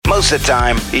Most of the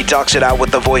time, he talks it out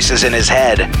with the voices in his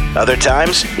head. Other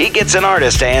times, he gets an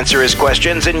artist to answer his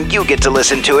questions and you get to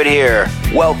listen to it here.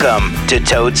 Welcome to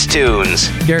Toad's Tunes.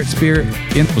 Garrett Spear.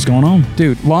 What's going on?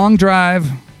 Dude, long drive,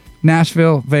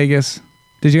 Nashville, Vegas.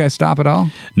 Did you guys stop at all?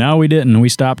 No, we didn't. We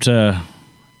stopped.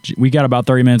 We got about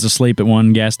 30 minutes of sleep at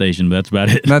one gas station, but that's about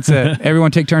it. That's it.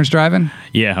 Everyone take turns driving?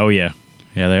 Yeah. Oh, yeah.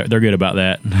 Yeah, they're good about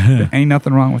that. Ain't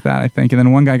nothing wrong with that, I think. And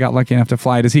then one guy got lucky enough to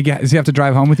fly. Does he have to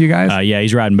drive home with you guys? Yeah,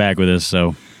 he's riding back with us,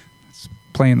 so. It's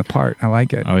playing the part. I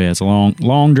like it. Oh, yeah, it's a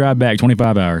long drive back,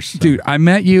 25 hours. So. Dude, I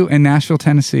met you in Nashville,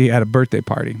 Tennessee at a birthday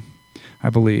party,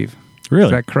 I believe. Really?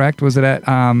 Is that correct? Was it at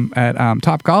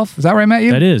Top Golf? Is that where I met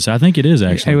you? That is. I think it is,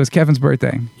 actually. It was Kevin's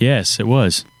birthday. Yes, it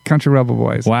was. Country Rebel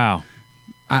Boys. Wow.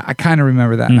 I kind of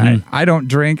remember that night. I don't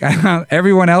drink.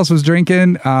 Everyone else was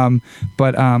drinking,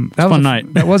 but that was fun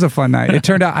night. That was a fun night. It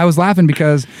turned out I was laughing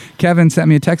because Kevin sent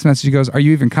me a text message. He goes, "Are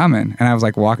you even coming?" And I was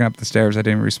like walking up the stairs. I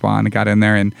didn't respond. I got in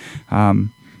there, and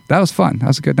that was fun. That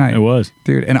was a good night. It was,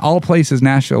 dude. And all places,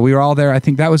 Nashville. We were all there. I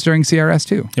think that was during CRS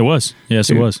too. It was. Yes,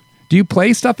 dude. It was. Do you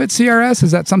play stuff at CRS?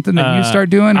 Is that something that you start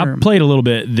doing? I played a little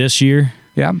bit this year.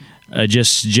 Yeah.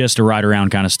 Just a ride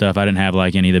around kind of stuff. I didn't have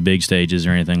like any of the big stages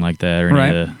or anything like that, or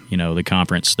any of the the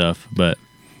conference stuff. But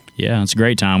yeah, it's a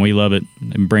great time. We love it.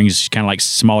 It brings kind of like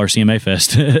smaller CMA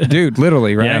Fest, dude.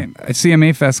 Literally, right? Yeah.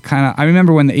 CMA Fest kind of. I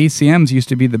remember when the ACMs used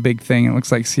to be the big thing. It looks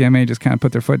like CMA just kind of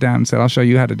put their foot down and said, "I'll show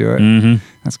you how to do it." Mm-hmm.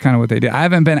 That's kind of what they did. I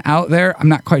haven't been out there. I'm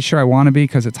not quite sure I want to be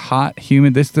because it's hot,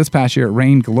 humid. This past year it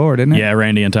rained galore, didn't it? Yeah, it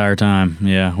rained the entire time.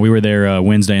 Yeah, we were there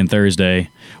Wednesday and Thursday.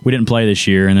 We didn't play this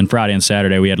year, and then Friday and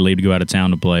Saturday we had to leave to go out of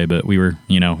town to play. But we were,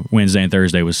 Wednesday and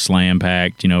Thursday was slam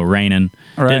packed. Raining.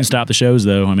 Right. Didn't stop the shows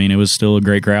though. I mean, it was still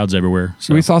great crowds everywhere.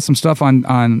 So. We saw some stuff on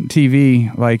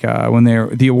TV, like when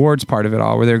the awards part of it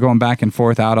all, where they're going back and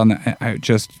forth out on the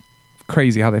just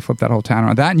crazy how they flipped that whole town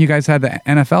around. That, and you guys had the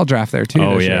NFL draft there too.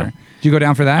 This year. Did you go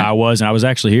down for that? I was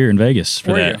actually here in Vegas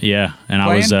for that. You? Yeah, and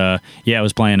playing? I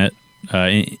was playing at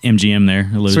MGM there,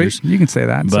 Losers. Sweet. You can say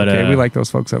that. It's okay. We like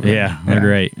those folks over there. Yeah, they're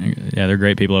great. Yeah, they're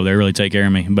great people over there. Really take care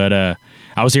of me. But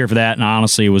I was here for that, and I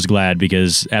honestly was glad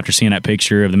because after seeing that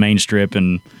picture of the main strip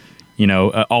and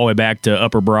all the way back to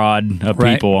Upper Broad of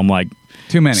people, I'm like,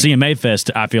 too many. CMA Fest,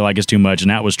 I feel like it's too much,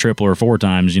 and that was triple or four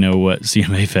times, what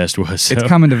CMA Fest was. So, it's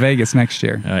coming to Vegas next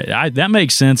year. That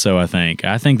makes sense, though, I think.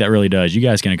 I think that really does. You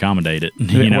guys can accommodate it.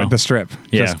 With the strip.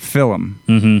 Yeah. Just fill them.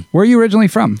 Mm-hmm. Where are you originally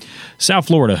from? South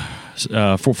Florida.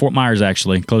 Fort Myers,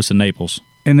 actually, close to Naples.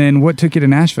 And then what took you to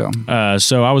Nashville?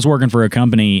 So I was working for a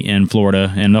company in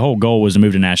Florida, and the whole goal was to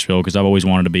move to Nashville because I've always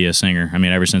wanted to be a singer. I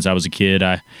mean, ever since I was a kid,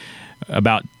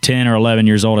 about 10 or 11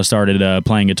 years old, I started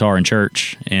playing guitar in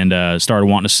church and started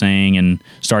wanting to sing and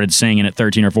started singing at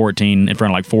 13 or 14 in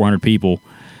front of like 400 people.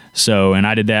 So, and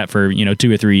I did that for,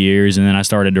 2 or 3 years, and then I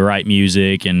started to write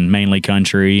music and mainly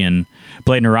country and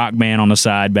played in a rock band on the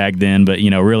side back then, but,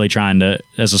 really trying to,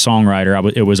 as a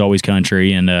songwriter, it was always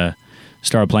country, and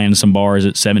started playing in some bars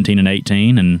at 17 and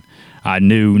 18, and I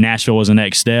knew Nashville was the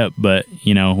next step, but,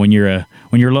 when you're a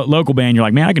local band, you're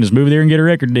like, man, I can just move there and get a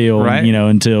record deal, right.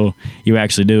 Until you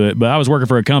actually do it. But I was working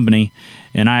for a company,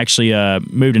 and I actually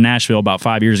moved to Nashville about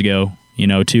 5 years ago,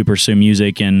 to pursue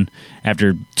music. And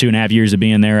after 2.5 years of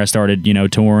being there, I started,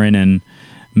 touring and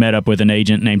met up with an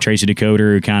agent named Tracy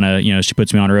Decoder who kind of, she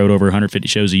puts me on the road over 150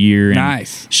 shows a year. And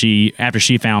nice. After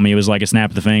she found me, it was like a snap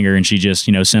of the finger, and she just,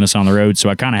 sent us on the road. So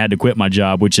I kind of had to quit my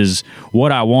job, which is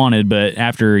what I wanted. But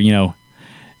after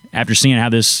seeing how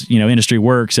this, industry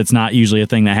works, it's not usually a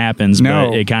thing that happens,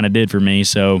 but it kind of did for me.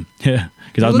 So,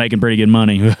 because I was making pretty good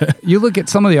money. You look at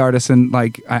some of the artists, and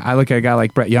like I look at a guy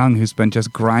like Brett Young, who's been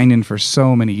just grinding for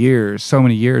so many years,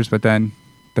 but then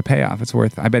the payoff, it's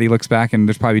worth. I bet he looks back, and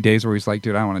there's probably days where he's like,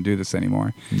 dude, I don't want to do this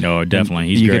anymore. No, definitely.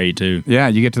 He's great too. Yeah,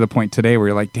 you get to the point today where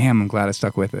you're like, damn, I'm glad I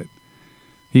stuck with it.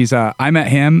 I met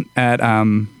him at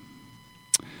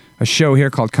a show here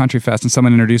called Country Fest, and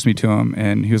someone introduced me to him,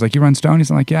 and he was like, you run Stone?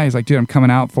 He's like, yeah. He's like, dude, I'm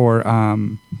coming out for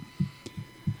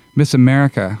Miss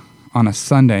America on a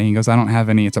Sunday. He goes, I don't have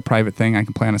any, it's a private thing. I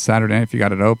can play on a Saturday if you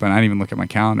got it open. I didn't even look at my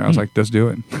calendar. I was like, just do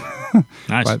it.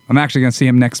 Nice. But I'm actually going to see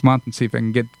him next month and see if I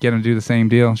can get him to do the same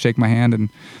deal, shake my hand, and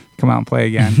come out and play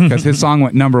again. Because his song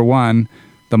went #1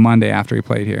 the Monday after he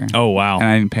played here. Oh, wow. And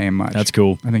I didn't pay him much. That's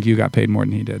cool. I think you got paid more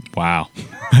than he did. Wow.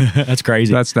 That's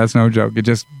crazy. That's no joke. It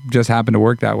just happened to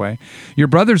work that way. Your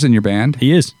brother's in your band.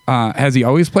 He is. Has he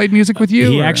always played music with you?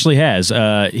 He actually has.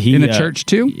 In the church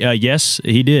too? Yes,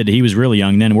 he did. He was really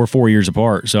young then. We're 4 years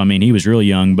apart. So, I mean, he was really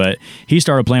young, but he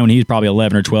started playing when he was probably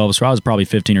 11 or 12. So I was probably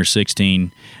 15 or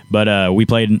 16. But we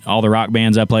played in all the rock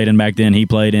bands I played in back then. He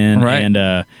played in, right.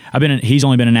 And he's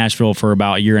only been in Nashville for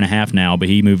about a year and a half now. But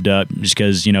he moved up just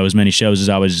because as as many shows as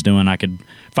I was doing, I could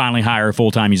finally hire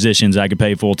full-time musicians I could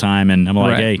pay full-time. And I'm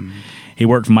like, hey, he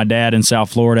worked for my dad in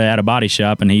South Florida at a body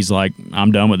shop, and he's like,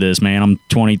 I'm done with this, man. I'm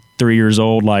 23 years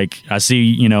old. Like, I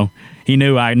see,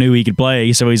 I knew he could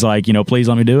play, so he's like, please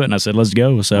let me do it. And I said, let's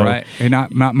go. So right,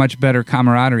 not much better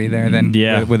camaraderie there than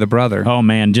with a brother. Oh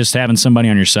man, just having somebody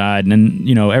on your side, and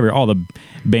then all the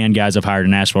band guys I've hired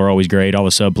in Nashville are always great, all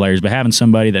the sub players, but having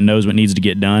somebody that knows what needs to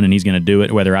get done and he's going to do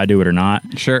it, whether I do it or not,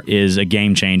 is a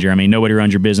game changer. I mean, nobody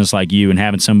runs your business like you, and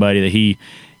having somebody that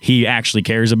he actually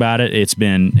cares about it. It's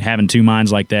been having two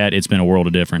minds like that. It's been a world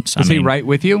of difference. Does he write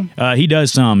with you? He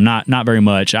does some, not very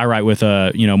much. I write with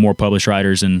more published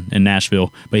writers in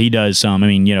Nashville, but he does some. I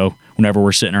mean, whenever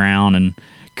we're sitting around in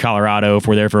Colorado, if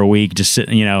we're there for a week, just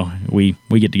sitting, we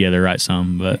get together, write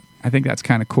some. But I think that's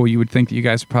kind of cool. You would think that you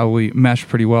guys probably mesh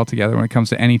pretty well together when it comes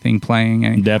to anything playing.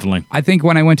 And definitely. I think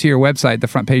when I went to your website, the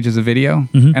front page is a video,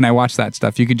 and I watched that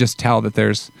stuff. You could just tell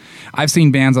that I've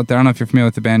seen bands out there. I don't know if you're familiar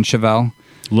with the band Chevelle.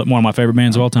 One of my favorite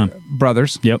bands of all time.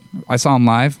 Brothers. Yep. I saw them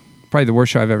live. Probably the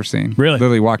worst show I've ever seen. Really?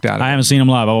 Literally walked out of it. I haven't seen them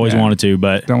live. I always wanted to,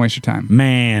 but don't waste your time.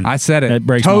 Man, I said it. That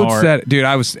breaks my Toad heart. said it. Dude,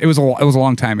 it was a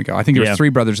long time ago. I think there was 3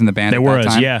 brothers in the band There at that was,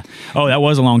 time. yeah. Oh, that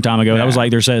was a long time ago. That was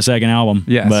like their second album.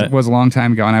 Yes, but it was a long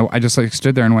time ago. And I just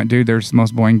stood there and went, dude, there's the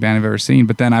most boring band I've ever seen.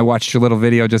 But then I watched your little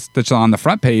video that's on the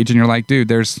front page, and you're like, dude,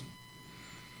 there's...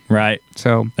 Right.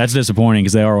 So that's disappointing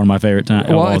because they are one of my favorite of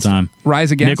all time.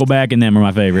 Rise Against. Nickelback and them are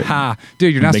my favorite. Ha.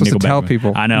 Dude, you're not supposed to tell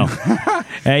people. I know.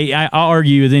 Hey, I'll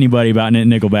argue with anybody about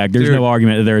Nickelback. There's no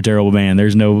argument that they're a terrible band.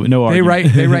 There's no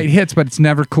argument. They write hits, but it's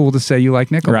never cool to say you like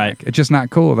Nickelback. Right. It's just not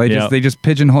cool. They just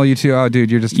pigeonhole you to, oh,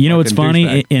 dude, you're just what's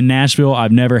funny? In Nashville,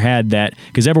 I've never had that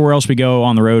because everywhere else we go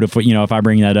on the road, if I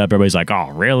bring that up, everybody's like, oh,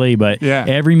 really? But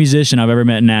every musician I've ever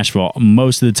met in Nashville,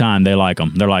 most of the time they like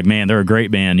them. They're like, man, they're a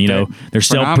great band. They're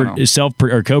self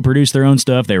or co-produce their own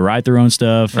stuff. They write their own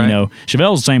stuff. Right.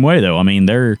 Chevelle's the same way though. I mean,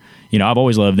 they're I've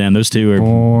always loved them. Those two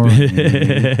are.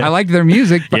 I liked their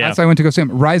music, but that's why I went to go see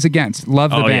them. Rise Against,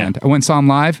 love the band. I went and saw them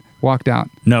live, walked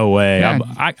out. No way. Yeah.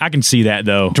 I can see that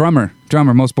though. Drummer,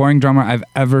 most boring drummer I've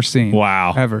ever seen.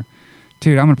 Wow. Ever.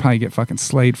 Dude, I'm gonna probably get fucking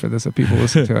slayed for this if people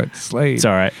listen to it. Slayed. It's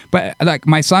all right. But like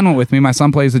my son went with me. My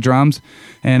son plays the drums,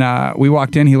 and we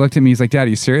walked in. He looked at me. He's like, "Dad, are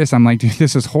you serious?" I'm like, "Dude,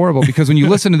 this is horrible." Because when you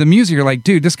listen to the music, you're like,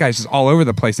 "Dude, this guy's just all over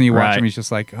the place." And you watch him. He's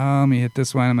just like, "Oh, let me hit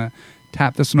this one. I'm gonna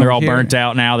tap this one." They're over all here. burnt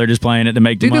out now. They're just playing it to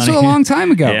make the money. Dude, this was a long time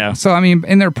ago. Yeah. So I mean,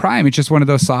 in their prime, it's just one of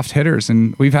those soft hitters.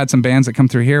 And we've had some bands that come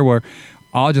through here where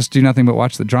I'll just do nothing but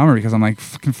watch the drummer because I'm like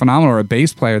fucking phenomenal, or a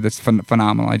bass player that's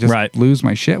phenomenal. I just lose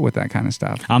my shit with that kind of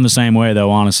stuff. I'm the same way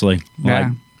though, honestly.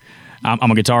 Yeah.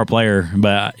 I'm a guitar player,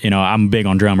 but I'm big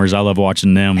on drummers. I love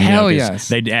watching them. Hell yes.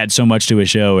 They add so much to a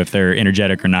show if they're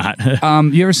energetic or not.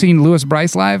 You ever seen Louis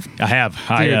Bryce live? I have.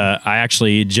 I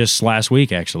actually just last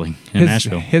week in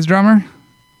Nashville. His drummer,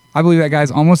 I believe that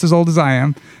guy's almost as old as I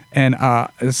am, and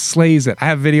slays it. I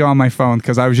have video on my phone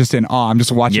because I was just in awe. I'm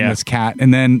just watching this cat,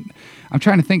 and then I'm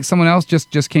trying to think. Someone else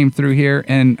just came through here,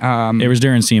 and it was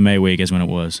during CMA week is when it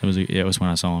was. It was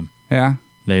when I saw him. Yeah.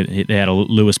 They had a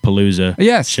Louis Palooza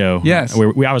show. Yes.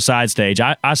 I was side stage.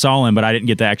 I saw him, but I didn't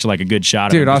get actually a good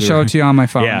shot of him. Dude, I'll show it to you on my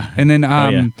phone. Yeah. And then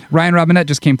Ryan Robinette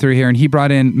just came through here, and he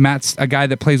brought in a guy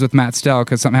that plays with Matt Stell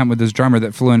because something happened with his drummer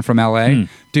that flew in from L.A.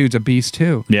 Dude's a beast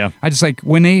too. Yeah. I just like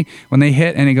when they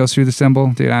hit and it goes through the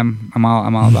cymbal, dude. I'm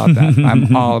all about that.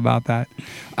 I'm all about that.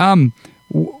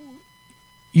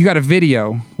 You got a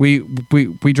video. We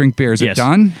drink beer. Is it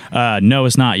done? No,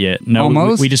 it's not yet. No,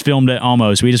 almost. We just filmed it.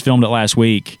 Almost. We just filmed it last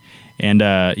week, and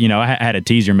I had a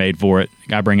teaser made for it.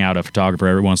 I bring out a photographer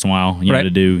every once in a while, to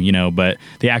do. But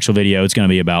the actual video, it's going to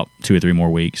be about 2 or 3 more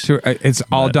weeks. So it's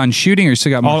all done shooting, or you still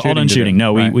got more shooting? All done shooting.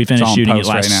 No, we finished shooting it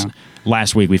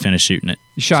last week. We finished shooting it.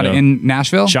 You shot it in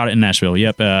Nashville? Shot it in Nashville.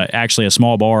 Yep. Actually, a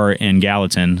small bar in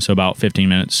Gallatin, so about 15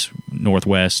 minutes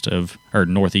northeast of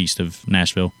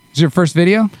Nashville. Is it your first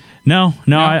video? No.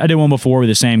 I did one before with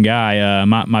the same guy.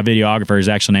 My videographer, his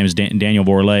actual name is Daniel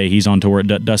Borley. He's on tour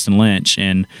at Dustin Lynch,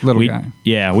 and guy.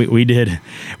 Yeah, we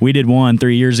did one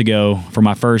 3 years ago for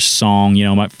my first song.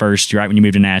 My first right when you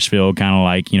moved to Nashville, kind of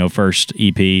like first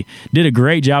EP. Did a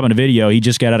great job on the video. He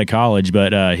just got out of college,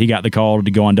 but he got the call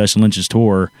to go on Dustin Lynch's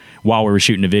tour while we were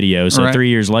shooting the video. So 3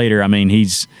 years later, I mean,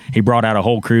 he brought out a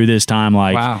whole crew this time.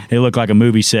 Like It looked like a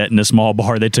movie set in a small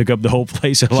bar. They took up the whole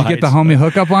place. Did you get the homie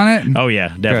hookup on it? Oh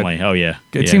yeah, definitely. Good. Oh yeah.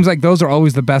 It seems like those are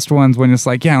always the best ones when it's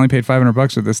like, I only paid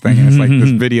 $500 for this thing, and it's like this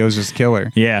video is just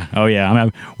killer. Yeah. Oh yeah. I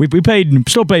mean, we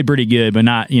still paid pretty good, but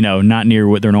not near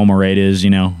what their normal rate is.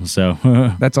 So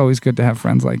that's always good to have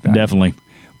friends like that. Definitely.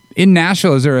 In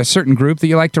Nashville, is there a certain group that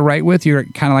you like to write with? You're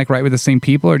kind of like write with the same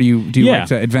people, or do you like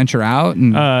to adventure out?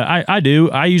 And I do.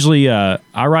 I usually I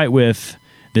write with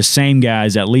the same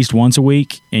guys at least once a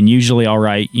week, and usually I'll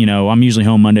write, I'm usually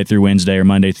home Monday through Wednesday or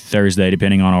Monday through Thursday,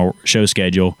 depending on our show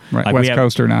schedule. Right, like West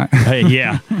Coast or not.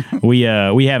 Yeah. We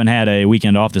haven't had a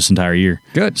weekend off this entire year.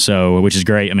 Good. So, which is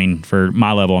great. I mean, for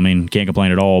my level, can't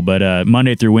complain at all. But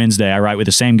Monday through Wednesday, I write with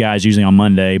the same guys, usually on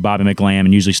Monday, Bobby McLam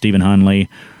and usually Stephen Hunley,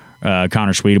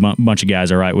 Connor Sweet, a bunch of guys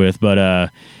I write with.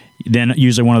 But then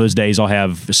usually one of those days I'll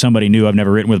have somebody new I've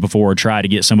never written with before, or try to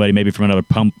get somebody maybe from another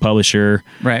publisher.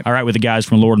 Right. I write with the guys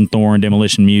from Lord and Thorn,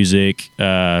 Demolition Music,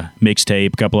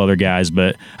 Mixtape, a couple other guys,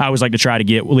 but I always like to try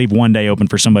to leave one day open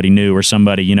for somebody new or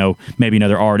somebody, maybe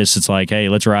another artist. It's like, hey,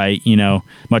 let's write,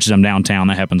 much as I'm downtown,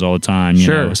 that happens all the time. You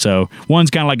know? So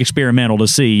one's kind of like experimental to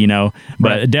see, but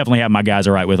right. Definitely have my guys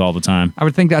I write with all the time. I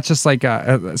would think that's just like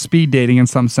a speed dating in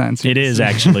some sense. It is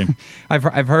actually.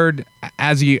 I've heard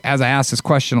as I ask this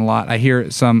question a lot, I hear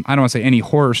some, I don't want to say any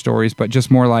horror stories, but just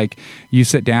more like you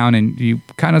sit down and you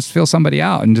kind of feel somebody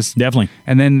out and just definitely.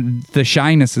 And then the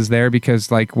shyness is there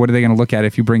because like, what are they going to look at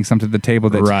if you bring something to the table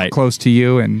that's right. close to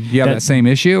you and you have that same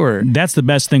issue? Or that's the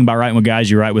best thing about writing with guys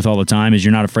you write with all the time is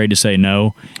you're not afraid to say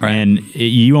no. Right. And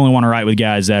you only want to write with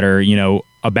guys that are,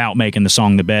 about making the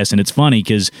song the best. And it's funny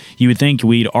because you would think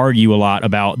we'd argue a lot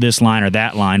about this line or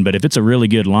that line, but if it's a really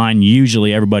good line,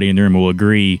 usually everybody in the room will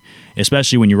agree,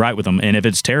 especially when you write with them. And if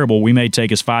it's terrible, we may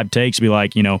take us 5 takes, be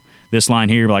like, this line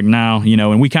here, like, no,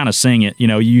 and we kind of sing it,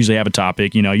 you usually have a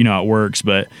topic, you know how it works,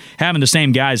 but having the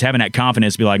same guys having that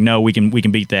confidence be like, no, we can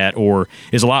beat that, or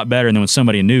is a lot better than when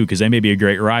somebody new, because they may be a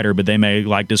great writer, but they may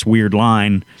like this weird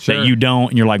line that you don't,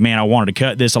 and you're like, man, I wanted to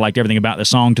cut this, I liked everything about the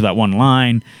song to that one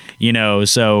line,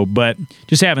 so, but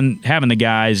just having the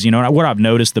guys, what I've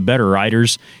noticed, the better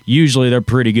writers, usually they're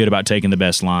pretty good about taking the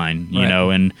best line, you know,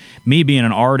 and me being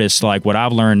an artist, like what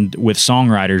I've learned with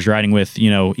songwriters, writing with,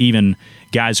 even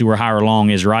guys who were higher along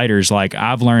as writers, like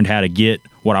I've learned how to get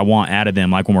what I want out of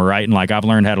them. Like when we're writing, like I've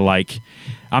learned how to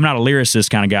I'm not a lyricist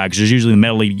kind of guy because there's usually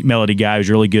the melody guy who's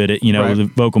really good at, right. the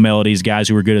vocal melodies, guys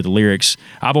who are good at the lyrics.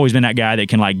 I've always been that guy that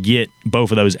can get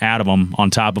both of those out of them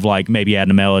on top of maybe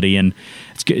adding a melody. And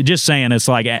it's just saying, it's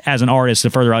like as an artist, the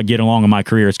further I get along in my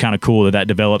career, it's kind of cool that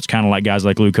develops, kind of like guys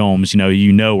like Luke Holmes,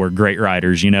 are great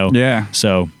writers, Yeah.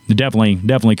 So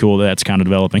definitely cool that's kind of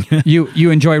developing. You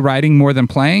enjoy writing more than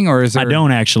playing, or is there... I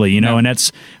don't actually, and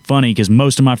that's funny because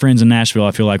most of my friends in Nashville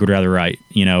I feel like would rather write,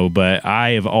 but I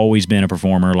have always been a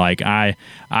performer. Like I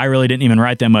really didn't even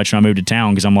write that much when I moved to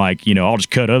town because I'm like, I'll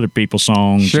just cut other people's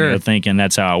songs, sure. Thinking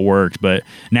that's how it worked. But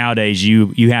nowadays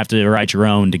you have to write your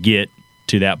own to get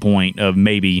to that point of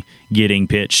maybe getting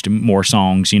pitched more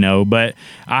songs, But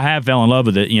I have fell in love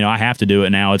with it. I have to do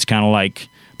it now. It's kind of like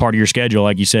part of your schedule,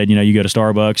 like you said. You go to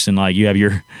Starbucks and you have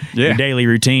your daily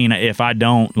routine. If I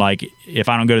don't go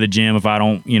to the gym, if I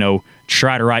don't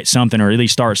try to write something or at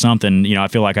least start something, I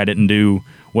feel like I didn't do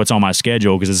what's on my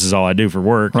schedule because this is all I do for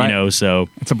work, right. So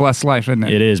it's a blessed life, isn't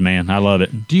it? It is, man. I love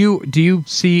it. Do you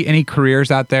see any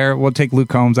careers out there? We'll take Luke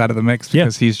Combs out of the mix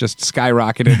because he's just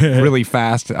skyrocketed really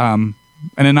fast.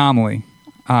 An anomaly.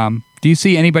 Do you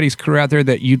see anybody's career out there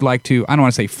that you'd like to, I don't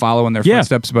want to say follow in their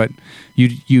footsteps, but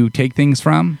you take things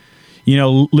from?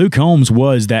 Luke Holmes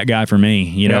was that guy for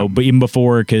me, but even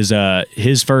before, because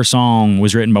his first song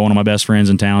was written by one of my best friends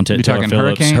in town, Taylor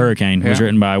Phillips. Hurricane was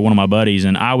written by one of my buddies,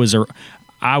 and I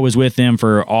was with them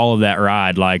for all of that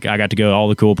ride. Like, I got to go to all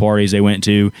the cool parties they went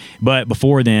to. But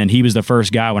before then, he was the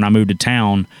first guy when I moved to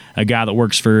town, a guy that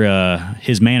works for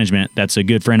his management. That's a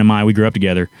good friend of mine. We grew up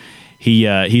together.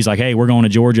 He's like, hey, we're going to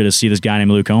Georgia to see this guy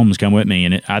named Luke Holmes. Come with me.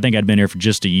 And I think I'd been here for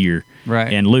just a year.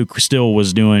 Right. And Luke still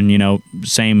was doing,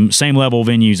 same level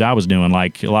venues I was doing,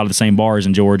 like a lot of the same bars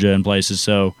in Georgia and places.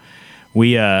 So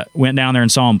we went down there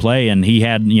and saw him play, and he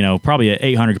had, probably an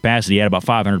 800 capacity. He had about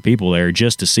 500 people there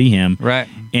just to see him. Right.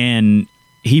 And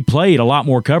he played a lot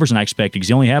more covers than I expected because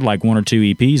he only had 1 or 2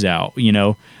 EPs out,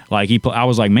 I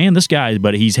was like, man, this guy,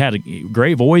 but he's had a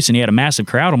great voice and he had a massive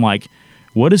crowd. I'm like,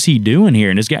 what is he doing here?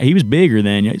 And this guy, he was bigger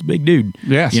than, he's a big dude.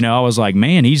 Yes. I was like,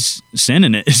 man, he's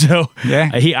sending it. So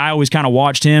I always kind of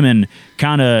watched him, and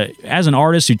kind of, as an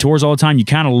artist who tours all the time, you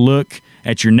kind of look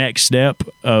at your next step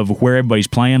of where everybody's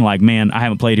playing. Like, man, I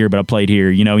haven't played here, but I played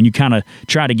here, and you kind of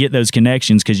try to get those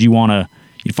connections because you want to,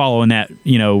 you follow in that,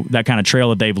 that kind of trail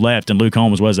that they've left, and Luke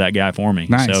Holmes was that guy for me.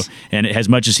 Nice. So, and as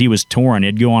much as he was touring,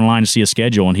 he'd go online to see a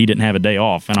schedule, and he didn't have a day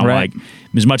off. And I'm like,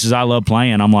 as much as I love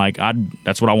playing, I'm like,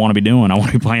 that's what I want to be doing. I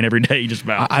want to be playing every day, just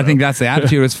about. I think that's the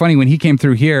attitude. It's funny when he came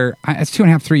through here. It's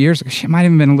 2.5, 3 years. It might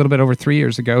have been a little bit over 3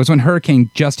 years ago. It was when Hurricane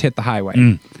just hit the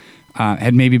highway.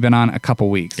 Had maybe been on a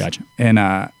couple weeks. Gotcha. And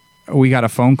we got a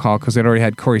phone call because they'd already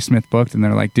had Corey Smith booked, and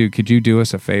they're like, dude, could you do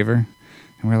us a favor?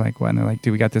 And we're like, what? And they're like,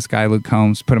 dude, we got this guy, Luke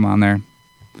Combs, put him on there.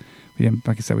 We didn't,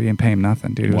 like I said, we didn't pay him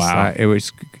nothing, dude.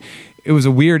 It was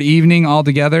a weird evening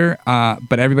altogether,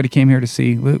 but everybody came here to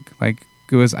see Luke. Like,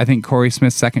 it was, I think, Corey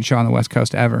Smith's second show on the West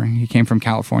Coast ever. He came from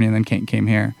California and then came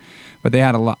here. But they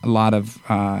had a lot of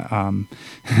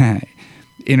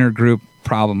intergroup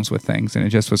problems with things, and it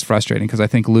just was frustrating because I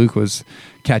think Luke was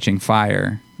catching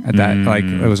fire at that. Like,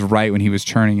 it was right when he was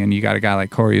churning, and you got a guy like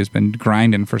Corey who's been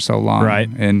grinding for so long. Right.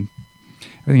 And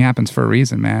everything happens for a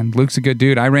reason, man. Luke's a good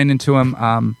dude. I ran into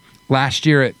him last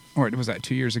year or was that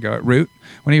 2 years ago at Root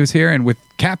when he was here, and with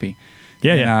Cappy.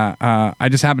 Yeah. I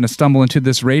just happened to stumble into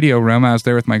this radio room. I was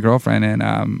there with my girlfriend,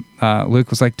 and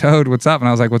Luke was like, Toad, what's up? And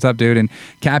I was like, what's up, dude? And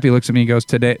Cappy looks at me and goes,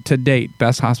 to date,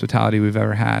 best hospitality we've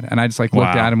ever had. And I just like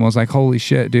looked at him and was like, holy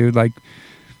shit, dude. Like,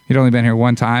 he'd only been here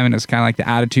one time, and it's kind of like the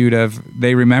attitude of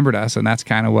they remembered us, and that's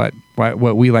kind of what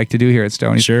we like to do here at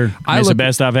Stoney's. Sure. It's the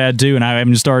best I've had, too, and I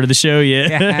haven't started the show yet.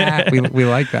 Yeah, we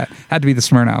like that. Had to be the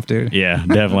Smirnoff, dude. Yeah,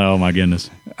 definitely. Oh, my goodness.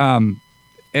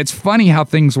 It's funny how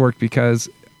things work because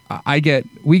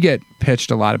we get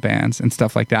pitched a lot of bands and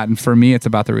stuff like that, and for me, it's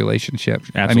about the relationship.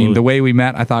 Absolutely. I mean, the way we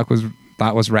met, I thought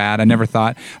was rad. I never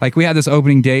thought, like, we had this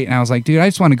opening date, and I was like, dude, I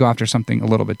just want to go after something a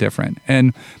little bit different.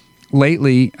 And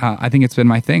lately, I think it's been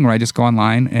my thing where I just go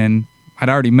online, and I'd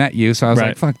already met you, so I was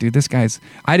like, fuck, dude, this guy's...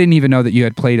 I didn't even know that you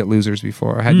had played at Losers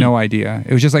before. I had no idea.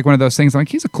 It was just like one of those things. I'm like,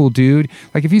 he's a cool dude.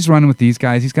 Like, if he's running with these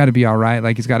guys, he's got to be all right.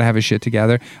 Like, he's got to have his shit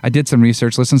together. I did some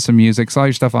research, listened to some music, saw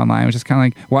your stuff online. I was just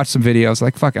kind of like, watched some videos.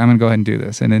 Like, fuck, I'm going to go ahead and do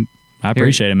this. And then... I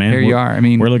appreciate it, man. Here you are. I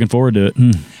mean... We're looking forward to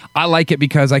it. I like it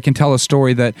because I can tell a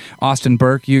story that Austin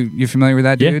Burke, you familiar with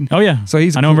that dude? Oh, yeah. So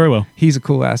I know him very well. He's a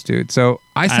cool ass dude. So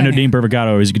I know Dean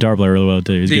Pervicato. He's a guitar player really well,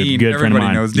 too. He's a good friend of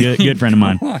mine. Knows Dean. Good friend of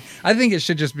mine. I think it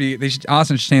should just be,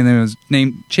 Austin should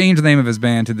change the name of his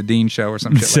band to the Dean Show or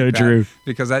some shit So like that. true.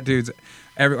 Because that dude's,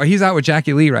 he's out with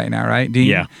Jackie Lee right now, right, Dean?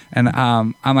 Yeah. And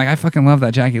I'm like, I fucking love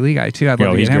that Jackie Lee guy, too. I'd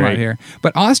love to get him great. out here.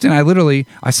 But Austin,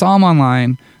 I saw him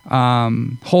online.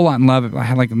 Whole Lot in Love, I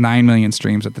had like 9 million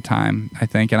streams at the time, I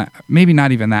think, and maybe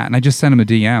not even that. And I just sent him a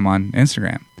DM on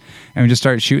Instagram, and we just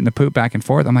started shooting the poop back and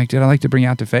forth. I'm like, dude, I'd like to bring you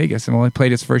out to Vegas. And when we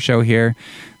played his first show here,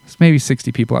 it was maybe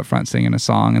 60 people up front singing a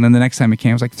song. And then the next time he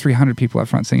came, it was like 300 people up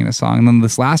front singing a song. And then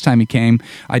this last time he came,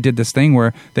 I did this thing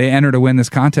where they entered to win this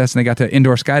contest, and they got to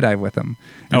indoor skydive with him.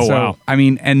 And wow. I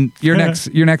mean, and your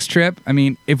next trip, I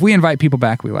mean, if we invite people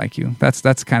back, we like you. That's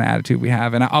the kind of attitude we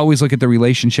have. And I always look at the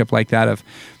relationship like that of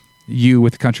you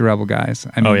with the Country Rebel guys.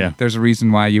 I mean, there's a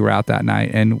reason why you were out that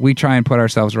night, and we try and put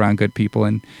ourselves around good people,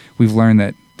 and we've learned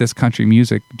that this country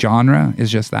music genre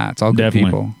is just that. It's all good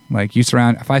people. Like,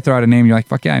 if I throw out a name, you're like,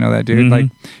 fuck yeah, I know that dude. Like,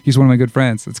 he's one of my good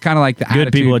friends. It's kind of like the good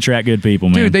attitude. people attract good people,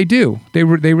 man. Dude, they do. They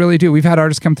really do. We've had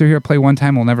artists come through here, play one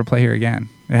time, we'll never play here again.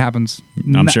 It happens.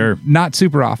 I'm sure. Not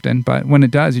super often, but when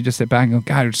it does, you just sit back and go,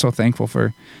 God, we're so thankful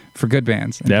for good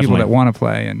bands and people that want to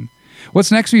play. And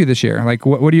what's next for you this year? Like,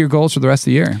 what are your goals for the rest of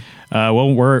the year?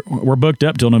 Well, we're booked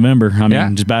up till November. I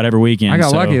mean, just about every weekend. I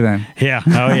got lucky then. Yeah.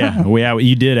 Oh, yeah.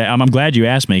 You did. I'm glad you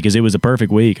asked me because it was a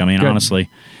perfect week. I mean, honestly.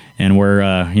 And we're,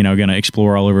 going to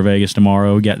explore all over Vegas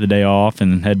tomorrow, get the day off,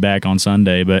 and head back on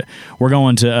Sunday. But we're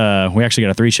going to, we actually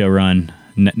got a 3-show run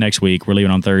next week. We're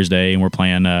leaving on Thursday, and we're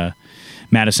playing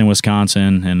Madison,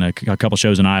 Wisconsin, and a couple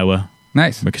shows in Iowa.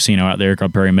 Nice. A casino out there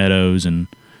called Perry Meadows, and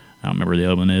I don't remember where the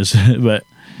other one is, but...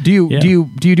 Do you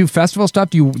do festival stuff?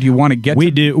 Do you want to get?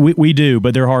 We do,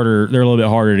 but they're harder. They're a little bit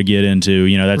harder to get into.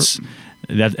 You know,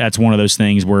 that's one of those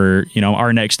things where, you know,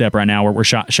 our next step right now, we're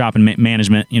shopping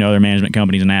management. You know, their management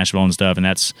companies in Nashville and stuff, and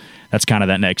that's kind of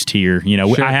that next tier. You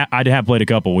know, sure. I have played a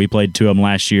couple. We played 2 of them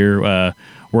last year.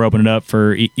 We're opening up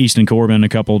for Easton Corbin a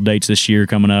couple dates this year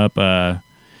coming up.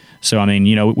 So, I mean,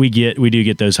 you know, we do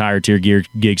get those higher tier gear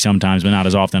gigs sometimes, but not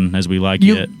as often as we like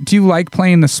it. Do you like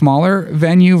playing the smaller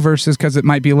venue versus, because it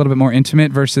might be a little bit more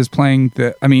intimate versus playing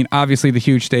obviously the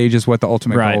huge stage is what the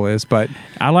ultimate goal is, but...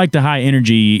 I like the high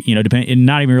energy, you know,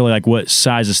 not even really like what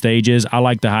size the stage is. I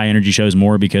like the high energy shows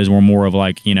more because we're more of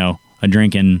like, you know, a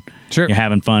drinking,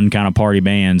 having fun kind of party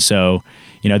band. So,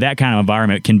 you know, that kind of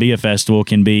environment can be a festival,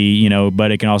 can be, you know,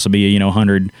 but it can also be,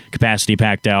 100 capacity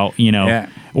packed out, you know,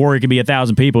 or it could be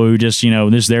 1,000 people who just,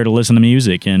 just there to listen to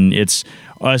music. And it's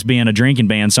us being a drinking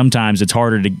band. Sometimes it's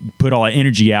harder to put all that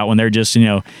energy out when they're just,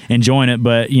 enjoying it.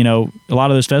 But, a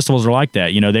lot of those festivals are like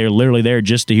that. They're literally there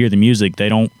just to hear the music. They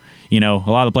don't, a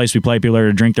lot of the places we play, people are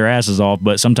to drink their asses off,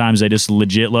 but sometimes they just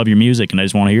legit love your music and they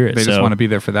just want to hear it. They just want to be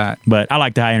there for that. But I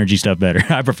like the high energy stuff better.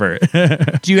 I prefer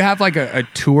it. Do you have like a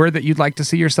tour that you'd like to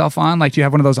see yourself on? Like, do you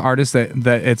have one of those artists that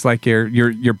it's like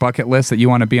your bucket list that you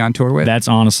want to be on tour with? That's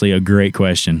honestly a great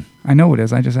question. I know it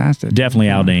is. I just asked it. Definitely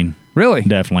Aldean. Really?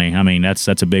 Definitely. I mean, that's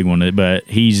a big one. But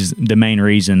he's the main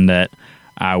reason that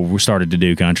I started to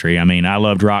do country. I mean, I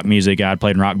loved rock music. I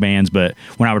played in rock bands, but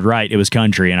when I would write, it was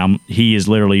country, and he is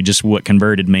literally just what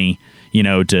converted me,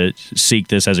 to seek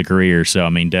this as a career. So, I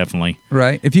mean, definitely.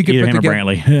 Right. If you could either put him or together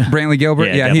Brantley. Brantley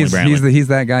Gilbert, yeah, he's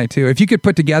that guy too. If you could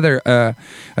put together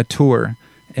a tour,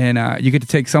 and you get to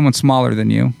take someone smaller than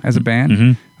you as a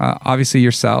band, obviously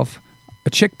yourself, a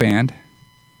chick band,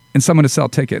 and someone to sell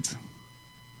tickets.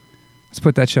 Let's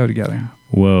put that show together.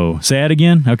 Whoa. Say that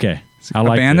again? Okay. I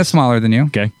like a band this. that's smaller than you.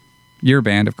 Okay. Your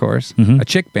band, of course. A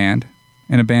chick band,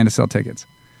 and a band to sell tickets.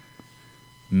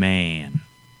 Man.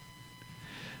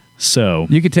 So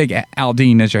you could take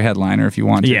Aldean as your headliner if you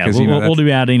want to. Yeah, we'll do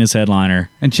Aldean as headliner.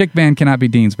 And chick band cannot be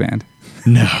Dean's band.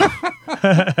 No.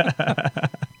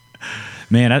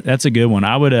 Man, that's a good one.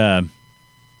 I would.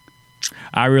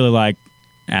 I really like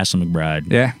Ashley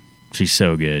McBryde. Yeah. She's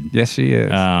so good. Yes, she is.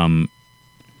 I'm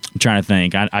trying to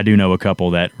think. I do know a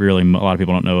couple that really a lot of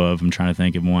people don't know of. I'm trying to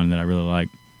think of one that I really like.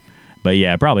 But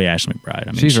yeah, probably Ashley McBryde.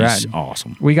 I mean, she's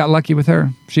awesome. We got lucky with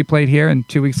her. She played here, and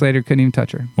 2 weeks later, couldn't even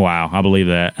touch her. Wow, I believe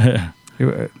that.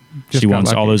 She won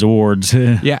lucky. all those awards.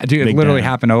 Yeah, dude, it literally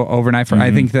happened overnight. For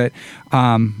I think that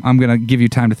I'm going to give you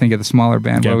time to think of the smaller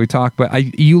band while we talk.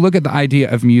 But you look at the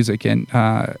idea of music, and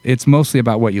it's mostly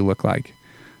about what you look like.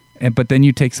 But then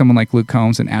you take someone like Luke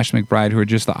Combs and Ashley McBryde, who are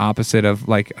just the opposite of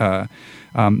like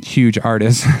huge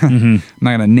artists. I'm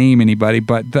not going to name anybody,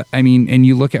 but and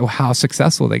you look at how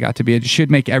successful they got to be. It should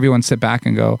make everyone sit back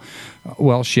and go,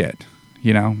 well, shit.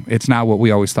 It's not what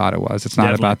we always thought it was. It's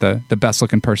not about the best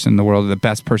looking person in the world, or the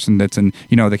best person that's in,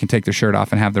 they can take their shirt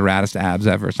off and have the raddest abs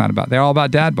ever. It's not about, they're all about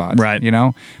dad bods. Right.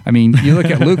 I mean, you look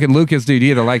at Luke, and Luke is, dude,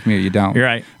 you either like me or you don't. You're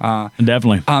right.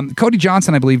 Definitely. Cody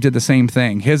Johnson, I believe, did the same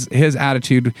thing. His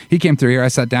attitude, he came through here, I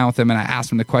sat down with him and I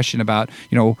asked him the question about,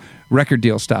 record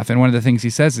deal stuff. And one of the things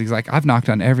he says is, he's like, I've knocked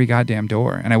on every goddamn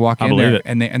door. And I walk in there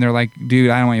and they're like,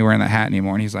 dude, I don't want you wearing that hat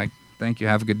anymore. And he's like, thank you.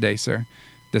 Have a good day, sir.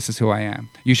 This is who I am.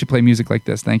 You should play music like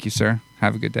this. Thank you, sir.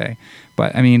 Have a good day.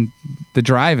 But I mean, the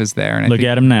drive is there. And Look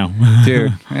at him now,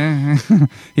 dude.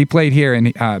 He played here,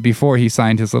 and before he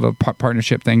signed his little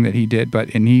partnership thing that he did.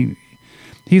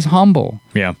 He's humble.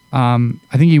 Yeah.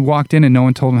 I think he walked in and no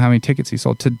one told him how many tickets he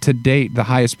sold. To date, the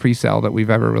highest pre-sale that we've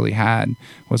ever really had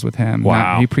was with him.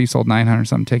 Wow. He pre-sold 900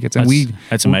 something tickets, and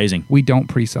that's amazing. We don't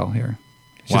pre-sell here.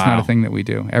 It's just not a thing that we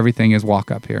do. Everything is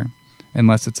walk up here,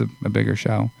 unless it's a bigger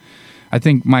show. I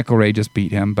think Michael Ray just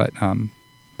beat him, but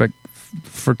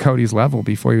for Cody's level,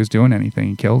 before he was doing anything,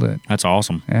 he killed it. That's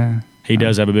awesome. Yeah, he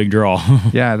does have a big draw.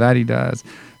 Yeah, that he does.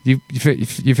 You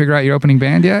figure out your opening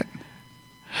band yet?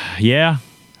 Yeah.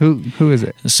 Who is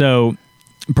it? So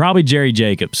probably Jerry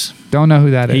Jacobs. Don't know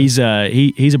who that is.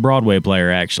 He's a Broadway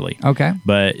player, actually. Okay.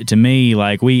 But to me,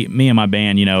 like me and my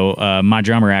band, my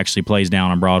drummer actually plays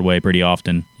down on Broadway pretty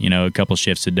often. A couple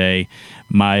shifts a day.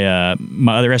 My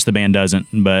the rest of the band doesn't,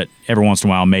 but every once in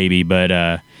a while maybe.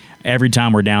 But every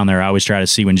time we're down there, I always try to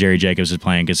see when Jerry Jacobs is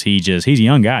playing, because he's a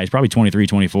young guy. He's probably 23,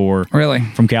 24. Really?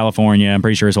 From California. I'm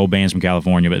pretty sure his whole band's from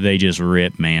California, but they just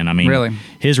rip, man. I mean, really?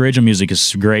 His original music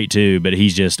is great too, but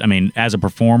he's just, as a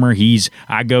performer,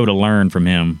 I go to learn from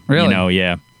him. Really?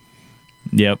 Yeah.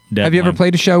 Yep, definitely. Have you ever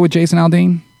played a show with Jason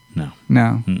Aldean? No.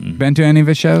 No. Mm-mm. Been to any of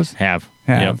his shows? Have.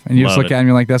 Yep. And you just look at him and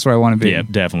you're like, that's where I want to be. Yeah,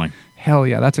 definitely. Hell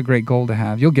yeah, that's a great goal to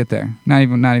have. You'll get there. Not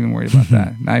even worried about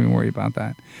that. Not even worried about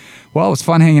that. Well, it was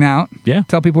fun hanging out. Yeah.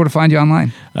 Tell people where to find you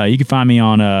online. You can find me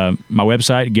on my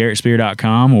website,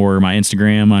 GarrettSpear.com, or my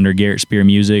Instagram under Garrett Spear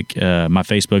Music. My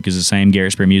Facebook is the same,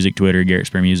 Garrett Spear Music. Twitter, Garrett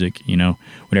Spear Music.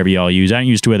 Whatever y'all use. I don't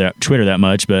use Twitter that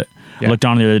much, but I looked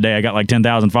on the other day. I got like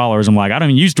 10,000 followers. I'm like, I don't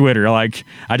even use Twitter. I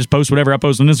just post whatever I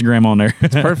post on Instagram on there.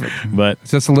 It's perfect. But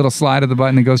it's just a little slide of the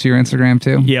button that goes to your Instagram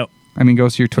too. Yep.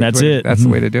 Goes to your Twitter. That's it. That's the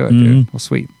way to do it, dude. Well,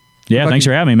 sweet. Yeah, thanks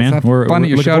for having me, man. We're fun at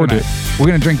your show tonight. We're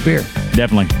going to drink beer.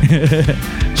 Definitely.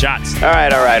 Shots. All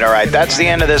right. That's the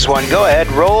end of this one. Go ahead,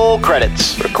 roll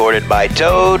credits. Recorded by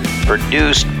Toad,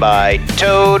 produced by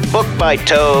Toad, booked by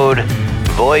Toad,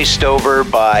 voiced over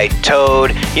by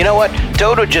Toad. You know what?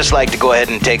 Toad would just like to go ahead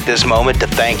and take this moment to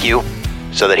thank you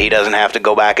so that he doesn't have to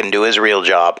go back and do his real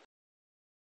job.